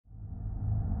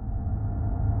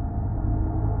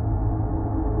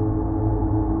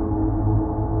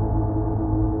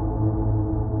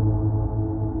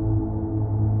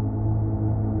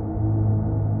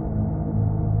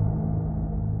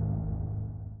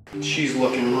She's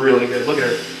looking really good. Look at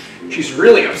her. She's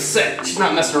really upset. She's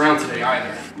not messing around today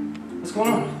either. What's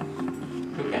going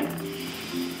on? Okay.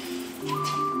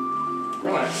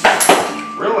 Relax.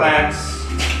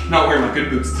 Relax. Not wearing my good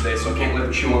boots today, so I can't let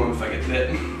her chew on them if I get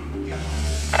bit.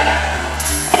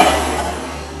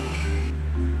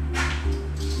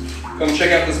 Come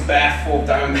check out this bath full of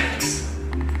Diamondbacks.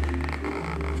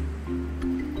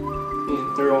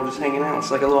 Yeah, they're all just hanging out. It's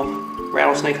like a little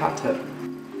rattlesnake hot tub.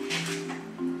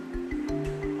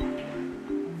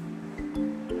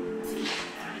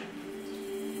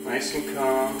 Nice and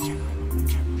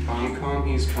calm. I'm calm,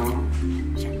 he's calm.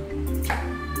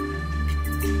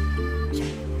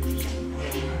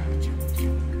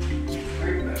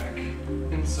 Right back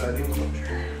inside the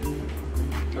enclosure.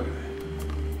 Look at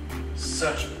that.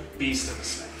 Such a beast of a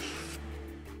snake.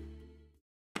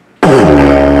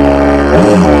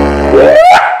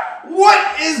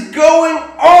 What is going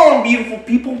on, beautiful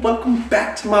people? Welcome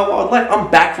back to my wildlife.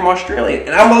 I'm back from Australia,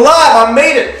 and I'm alive. I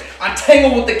made it. I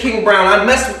tangled with the king brown. I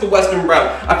messed with the western brown.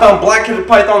 I found black-headed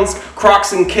pythons,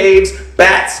 crocs in caves,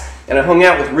 bats, and I hung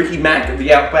out with Ricky Mack at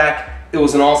the Outback. It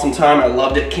was an awesome time. I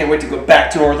loved it. Can't wait to go back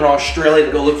to Northern Australia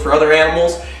to go look for other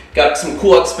animals. Got some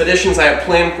cool expeditions I have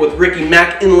planned with Ricky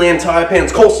Mack, inland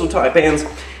taipans, coastal taipans,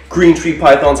 green tree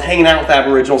pythons, hanging out with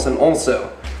aboriginals, and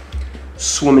also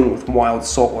swimming with wild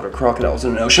saltwater crocodiles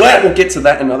in an ocean. We'll get to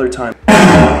that another time.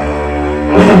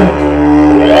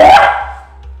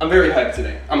 I'm very hyped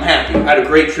today. I'm happy. I had a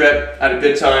great trip, I had a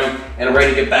good time, and I'm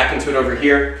ready to get back into it over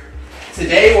here.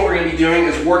 Today, what we're going to be doing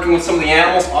is working with some of the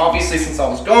animals. Obviously, since I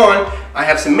was gone, I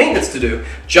have some maintenance to do.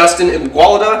 Justin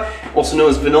Igualada, also known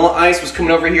as Vanilla Ice, was coming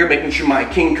over here making sure my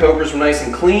king cobras were nice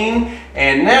and clean.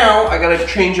 And now, I got to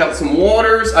change out some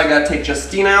waters, I got to take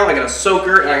Justine out, I got to soak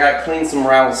her, and I got to clean some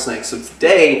rattlesnakes. So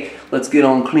today, let's get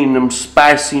on cleaning them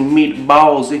spicy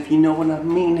meatballs, if you know what I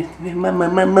mean.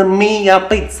 Mamma mia,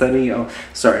 pizzeria.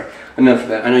 Sorry, enough of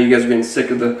that. I know you guys are getting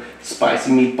sick of the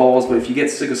spicy meatballs, but if you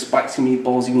get sick of spicy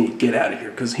meatballs, you need to get out of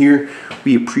here, because here,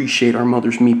 we appreciate our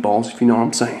mother's meatballs, if you know what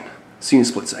I'm saying. See you in a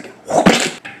split second.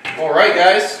 Alright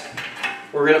guys,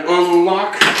 we're going to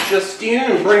unlock Justine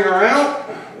and bring her out.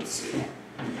 Let's see.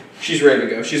 She's ready to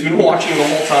go. She's been watching the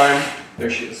whole time. There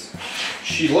she is.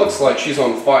 She looks like she's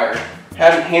on fire.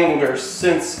 Haven't handled her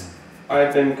since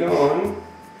I've been gone.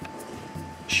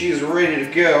 She's ready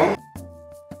to go.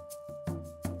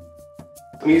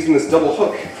 I'm using this double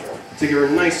hook to give her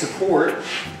nice support.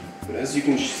 But as you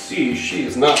can see, she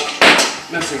is not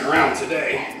messing around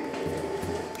today.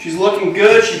 She's looking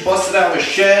good. She busted out of the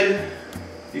shed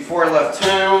before I left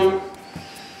town.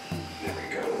 There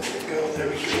we go, there we go, there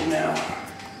we go now.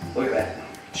 Look at that.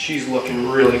 She's looking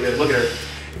really good. Look at her.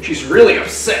 She's really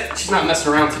upset. She's not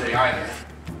messing around today either.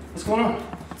 What's going on?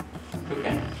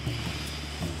 Okay.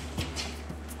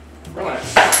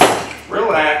 Relax.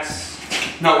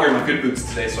 Relax. Not wearing my good boots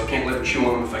today, so I can't let her chew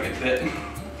on them if I get bit.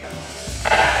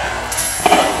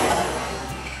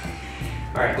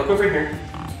 Alright, look over here.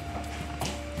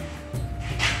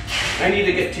 I need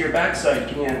to get to your backside.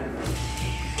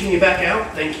 Can you back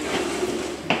out? Thank you.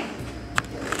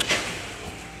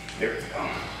 There we go.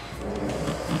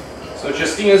 So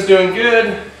Justina's doing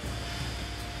good.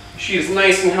 She is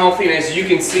nice and healthy, and as you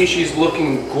can see, she's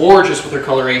looking gorgeous with her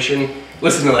coloration.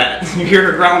 Listen to that. You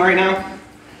hear her growling right now?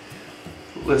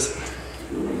 Listen.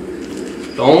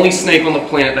 The only snake on the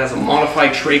planet that has a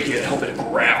modified trachea to help it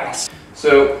growl.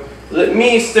 So let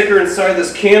me stick her inside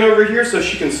this can over here so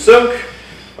she can soak.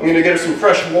 I'm going to get her some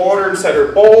fresh water inside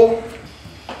her bowl.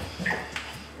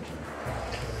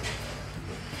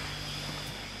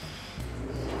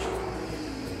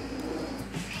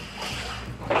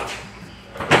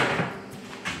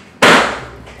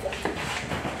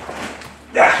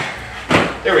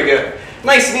 There we go.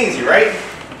 Nice and easy, right?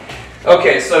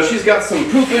 Okay, so she's got some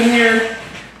poop in here.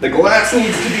 The glass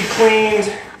needs to be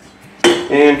cleaned.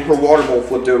 And her water bowl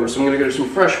flipped over. So I'm going to get her some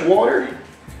fresh water.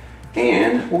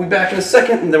 And we'll be back in a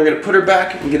second, and then we're going to put her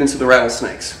back and get into the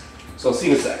rattlesnakes. So I'll see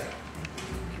you in a sec.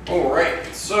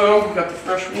 Alright, so got the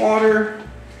fresh water.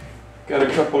 Got a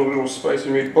couple of little spicy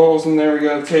meatballs in there we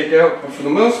got to take out. But for the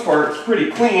most part, it's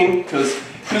pretty clean because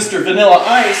Mr. Vanilla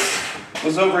Ice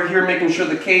was over here making sure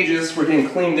the cages were getting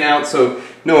cleaned out so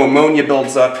no ammonia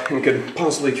builds up and could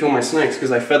possibly kill my snakes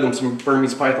because I fed them some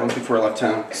Burmese pythons before I left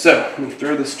town. So, I'm going to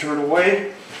throw this turd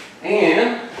away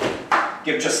and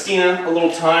give Justina a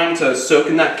little time to soak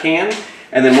in that can,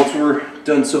 and then once we're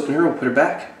done soaking her, we'll put her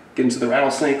back, get into the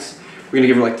rattlesnakes. We're going to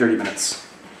give her like 30 minutes.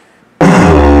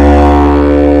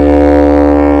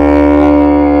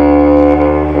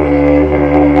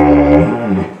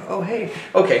 Oh, hey.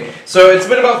 Okay, so it's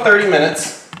been about 30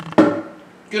 minutes.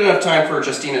 good enough time for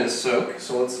Justina to soak.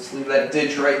 So let's just leave that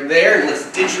ditch right there and let's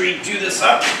didgeridoo this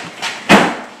up.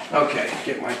 Okay,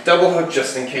 get my double hook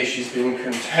just in case she's being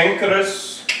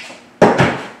cantankerous.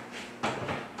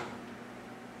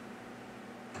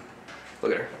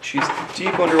 Look at her. She's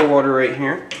deep underwater right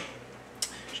here.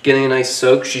 She's getting a nice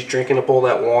soak. She's drinking up all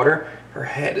that water. Her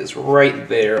head is right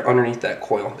there underneath that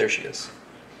coil. There she is.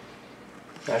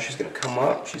 Now she's going to come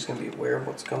up. She's going to be aware of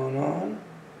what's going on.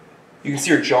 You can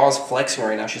see her jaws flexing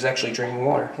right now. She's actually drinking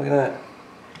water. Look at that.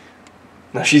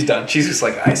 Now she's done. She's just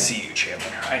like, I see you, Chandler.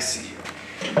 I see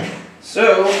you.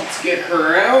 So, let's get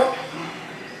her out.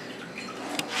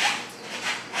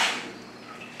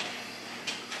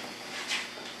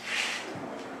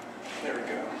 There we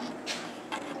go.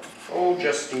 Oh,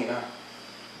 Justina.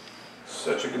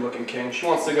 Such a good looking king. She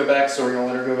wants to go back, so we're going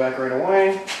to let her go back right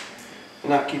away.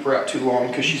 Not keep her out too long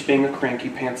because she's being a cranky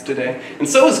pants today. And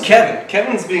so is Kevin.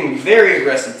 Kevin's being very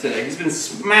aggressive today. He's been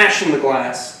smashing the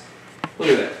glass. Look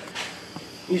at that.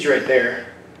 He's right there.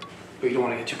 But you don't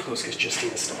want to get too close because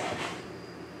Justina's still up.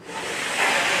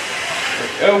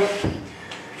 There we go.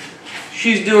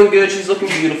 She's doing good. She's looking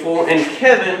beautiful. And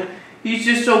Kevin, he's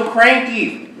just so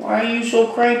cranky. Why are you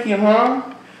so cranky,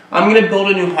 huh? I'm going to build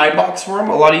a new hide box for him.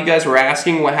 A lot of you guys were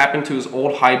asking what happened to his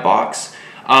old hide box.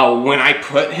 When I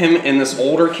put him in this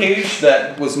older cage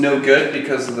that was no good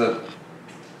because of the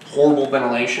horrible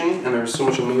ventilation and there was so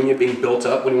much ammonia being built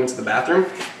up when he went to the bathroom,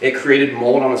 it created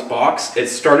mold on his box. It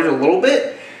started a little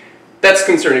bit. That's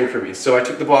concerning for me. So I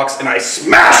took the box and I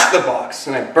smashed the box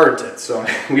and I burnt it. So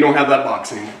we don't have that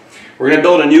box anymore. We're going to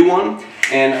build a new one,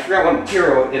 and I forgot what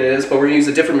material it is, but we're going to use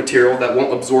a different material that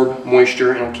won't absorb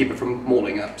moisture and will keep it from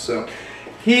molding up. So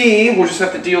he will just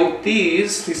have to deal with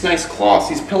these nice cloths,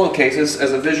 these pillowcases,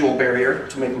 as a visual barrier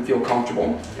to make him feel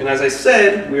comfortable. And as I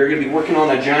said, we are going to be working on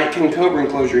a giant king cobra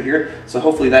enclosure here, so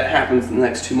hopefully that happens in the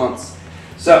next 2 months.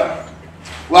 So,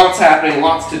 lots happening,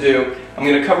 lots to do. I'm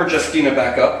going to cover Justina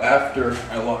back up after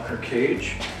I lock her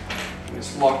cage.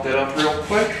 Just lock that up real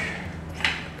quick.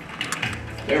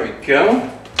 There we go.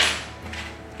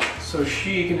 So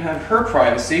she can have her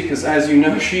privacy, because as you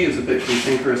know, she is a bit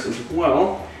cantankerous as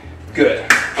well. Good.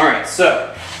 Alright,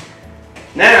 so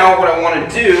now what I want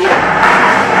to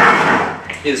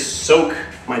do is soak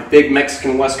my big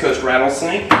Mexican West Coast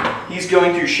rattlesnake. He's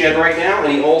going through shed right now,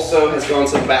 and he also has gone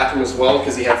to the bathroom as well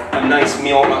because he had a nice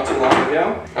meal not too long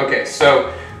ago. Okay,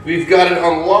 so we've got it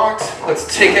unlocked.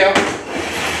 Let's take out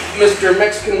Mr.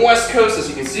 Mexican West Coast. As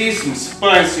you can see, some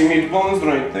spicy meat bones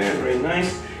right there, very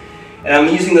nice. And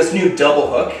I'm using this new double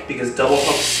hook because double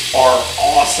hooks are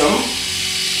awesome.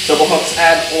 Double hooks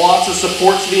add lots of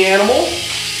support to the animal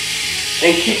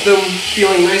and keep them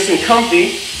feeling nice and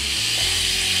comfy.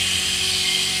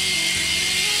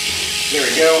 There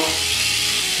we go.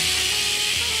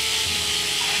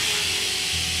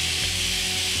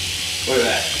 Look at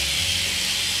that.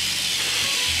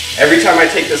 Every time I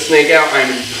take this snake out,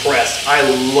 I'm impressed. I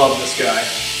love this guy.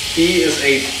 He is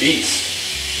a beast.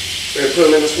 We're going to put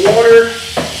him in this water.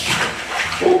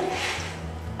 Oh,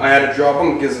 I had to drop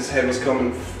him because his head was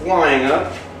coming flying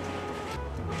up.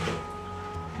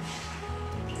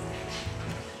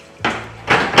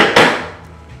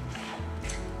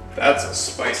 That's a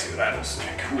spicy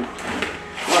rattlesnake.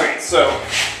 Alright, so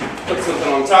put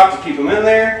something on top to keep him in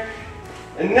there.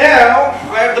 And now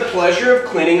I have the pleasure of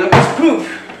cleaning up his poop.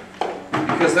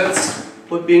 Because that's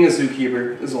what being a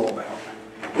zookeeper is all about.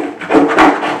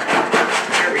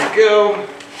 There we go.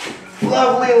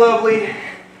 Lovely, lovely.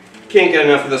 Can't get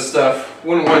enough of this stuff.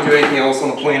 Wouldn't want to do anything else on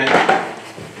the planet.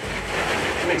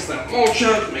 Mix that mulch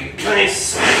up, make it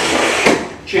nice.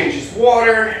 Change his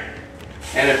water.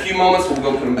 And in a few moments we'll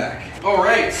go put him back.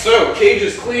 Alright, so cage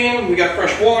is clean. We got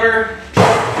fresh water.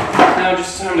 Now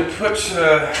just time to put,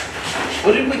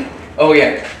 what did we, oh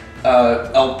yeah.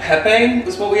 El Pepe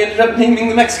is what we ended up naming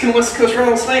the Mexican West Coast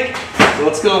rattlesnake. So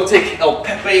let's go take El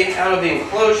Pepe out of the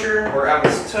enclosure, or out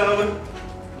of his tub,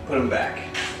 put him back.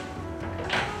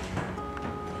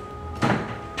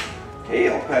 Hey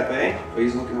El Pepe. Oh,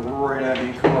 he's looking right at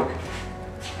me. Come look.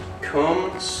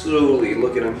 Come slowly.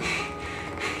 Look at him.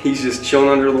 He's just chilling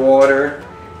under the water.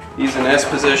 He's in S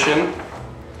position.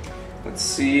 Let's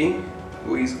see.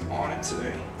 Oh, he's on it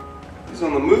today. He's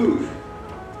on the move.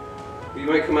 He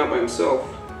might come out by himself.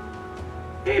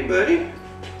 Hey, buddy.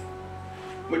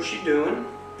 What you doing?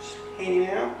 Just hanging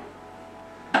out?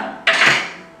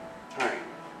 Alright.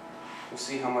 We'll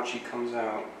see how much he comes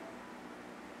out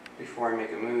before I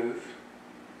make a move.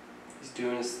 He's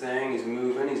doing his thing. He's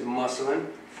moving. He's muscling.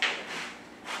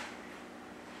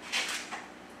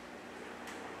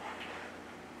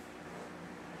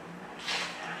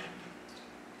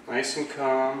 Nice and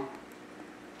calm.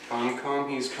 I'm calm,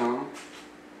 he's calm.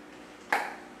 So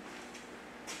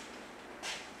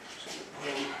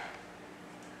put him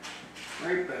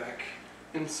right back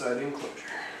inside the enclosure.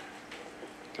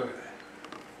 Look at that.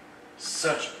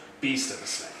 Such a beast of a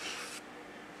snake.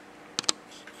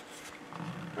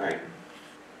 Alright.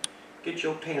 Get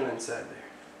your tail inside there.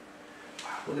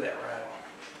 Wow, look at that rattle.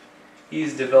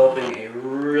 He's developing a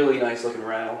really nice looking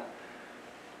rattle.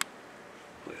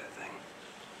 Look at that thing.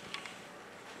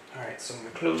 Alright, so I'm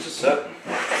going to close this up.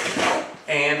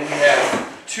 And we have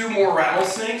 2 more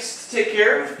rattlesnakes to take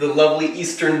care of. The lovely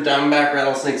eastern diamondback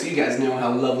rattlesnakes. You guys know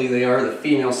how lovely they are. The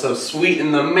female so sweet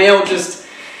and the male just,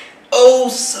 oh,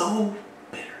 so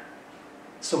bitter.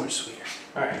 So much sweeter.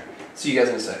 Alright, see you guys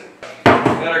in a second.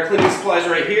 Got our cleaning supplies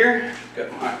right here.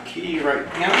 Got my key right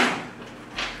now.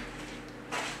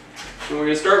 And we're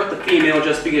going to start with the female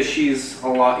just because she's a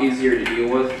lot easier to deal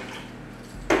with.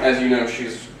 As you know,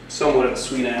 she's somewhat of a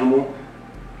sweet animal.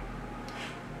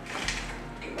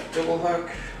 Get my double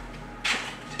hook.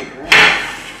 Take her out.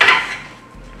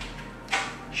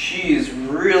 She's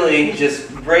really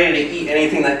just ready to eat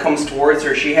anything that comes towards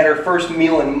her. She had her first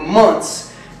meal in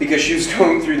months because she was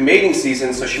going through the mating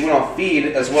season, so she went off feed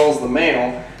as well as the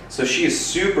male. So she is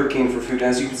super keen for food.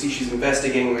 As you can see, she's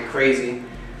investigating like crazy.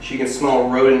 She can smell a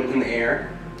rodent in the air.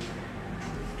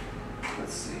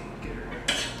 Let's see, get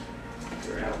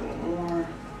her out a little more. Get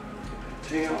that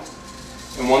tail.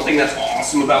 And one thing that's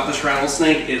awesome about this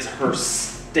rattlesnake is her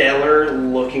stellar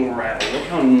looking rattle. Look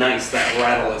how nice that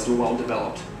rattle is and well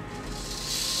developed.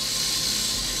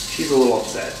 She's a little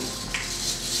upset.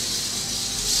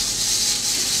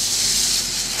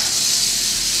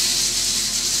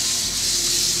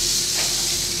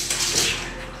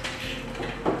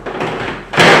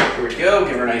 Go,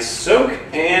 give her a nice soak,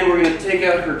 and we're going to take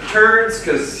out her turds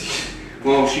because,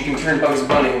 well, she can turn Bugs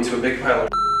Bunny into a big pile of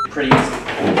pretty easy.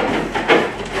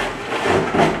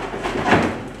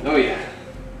 Oh yeah,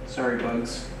 sorry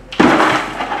Bugs.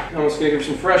 I'm just going to give her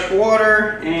some fresh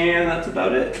water, and that's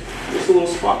about it. Just a little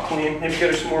spot clean, maybe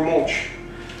get her some more mulch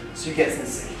so you guys can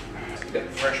see. So we got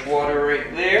the fresh water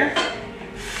right there,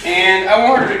 and I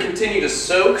want her to continue to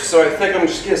soak, so I think I'm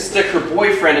just going to stick her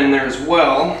boyfriend in there as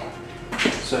well.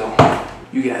 So,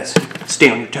 you guys, stay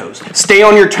on your toes. Stay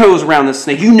on your toes around this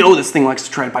snake. You know this thing likes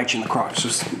to try to bite you in the crotch. So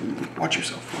just watch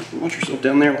yourself. Watch yourself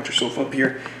down there. Watch yourself up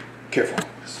here. Careful.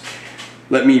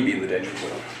 Let me be in the danger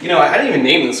zone. You know, I didn't even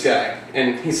name this guy.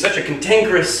 And he's such a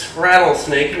cantankerous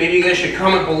rattlesnake. Maybe you guys should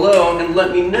comment below and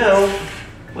let me know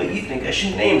what you think I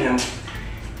should name him.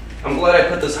 I'm glad I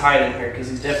put this hide in here because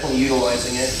he's definitely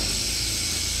utilizing it.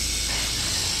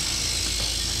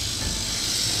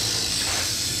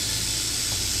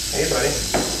 Hey, buddy.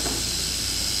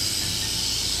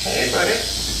 Hey, buddy.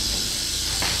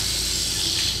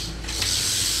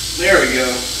 There we go.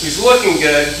 He's looking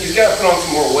good. He's got to put on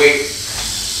some more weight.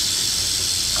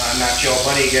 I'm not your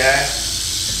buddy guy.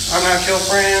 I'm not your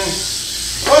friend.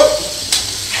 Whoa!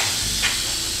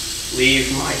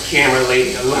 Leave my camera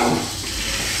lady alone.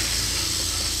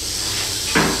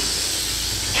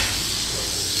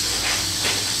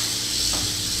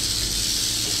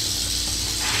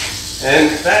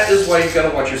 And that is why you've got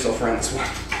to watch yourself around this one.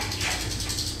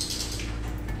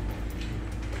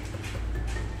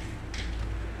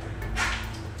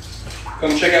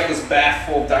 Come check out this bath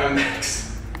full of diamondbacks.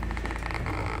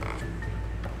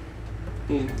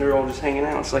 They're all just hanging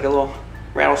out. It's like a little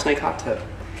rattlesnake hot tub.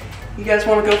 You guys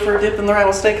want to go for a dip in the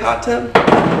rattlesnake hot tub?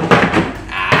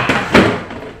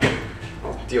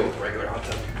 I'll deal with a regular hot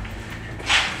tub.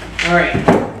 All right.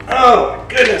 Oh my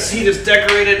goodness, he just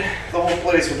decorated the whole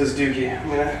place with his dookie. I'm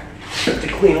gonna have to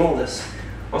clean all this.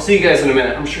 I'll see you guys in a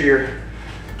minute. I'm sure you're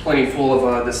plenty full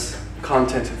of this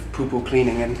content of poo-poo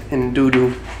cleaning and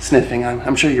doo-doo sniffing.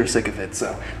 I'm sure you're sick of it,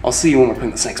 so I'll see you when we're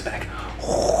putting the snakes back.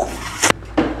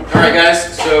 Alright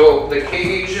guys, so the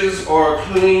cages are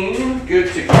clean,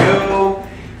 good to go.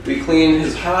 We cleaned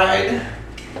his hide,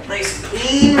 nice and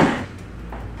clean.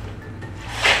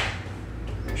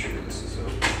 Make sure this is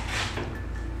open.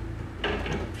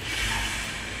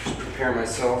 Just prepare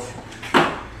myself.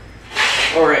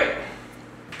 Alright.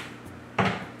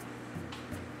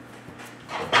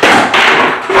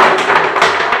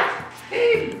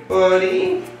 Hey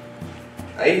buddy,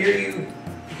 I hear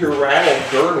your rattle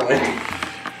gurgling.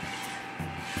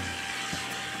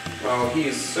 Oh, he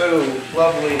is so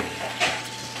lovely.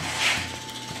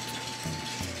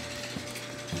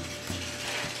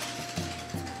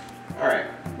 All right,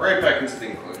 right back into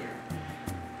the enclosure.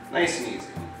 Nice and easy.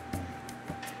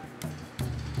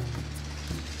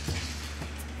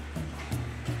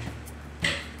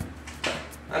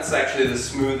 That's actually the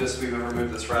smoothest we've ever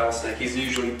moved this rattlesnake. He's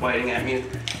usually biting at me,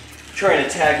 trying to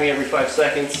tag me every 5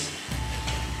 seconds.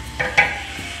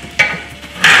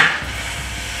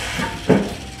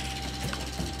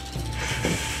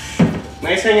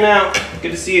 Nice hanging out.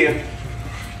 Good to see you.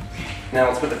 Now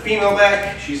let's put the female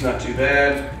back. She's not too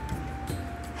bad.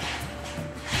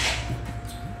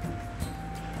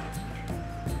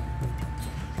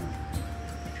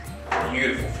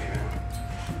 Beautiful female.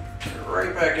 Put her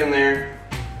right back in there.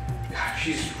 God,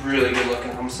 she's really good looking.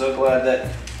 I'm so glad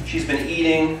that she's been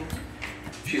eating.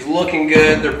 She's looking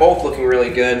good. They're both looking really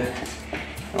good.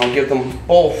 I'll give them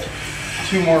both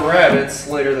 2 more rabbits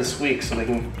later this week so they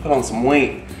can put on some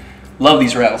weight. Love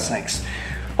these rattlesnakes.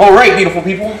 All right, beautiful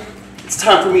people. It's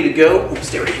time for me to go. Oops,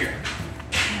 stay right here.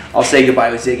 I'll say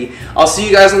goodbye with Ziggy. I'll see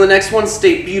you guys on the next one.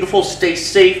 Stay beautiful, stay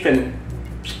safe, and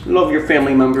love your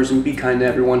family members and be kind to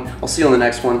everyone. I'll see you on the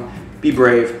next one. Be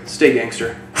brave, stay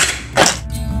gangster.